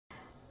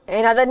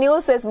In other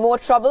news, there's more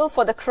trouble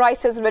for the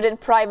crisis-ridden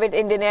private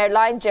Indian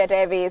airline Jet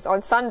Airways.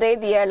 On Sunday,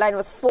 the airline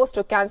was forced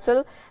to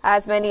cancel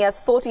as many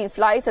as 14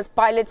 flights as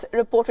pilots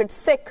reported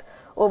sick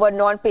over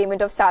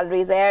non-payment of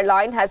salaries. The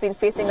airline has been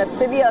facing a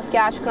severe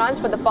cash crunch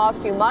for the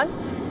past few months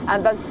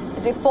and thus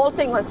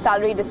defaulting on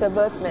salary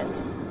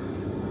disbursements.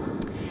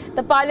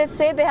 The pilots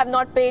say they have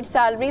not paid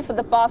salaries for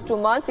the past 2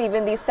 months.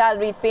 Even the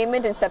salary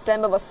payment in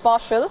September was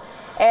partial.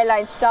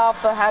 Airline staff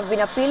have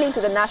been appealing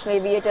to the National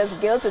Aviators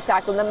Guild to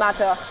tackle the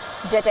matter.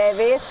 Jet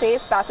Airways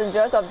says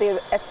passengers of the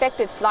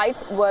affected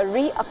flights were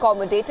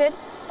re-accommodated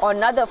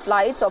on other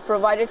flights or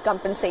provided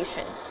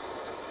compensation.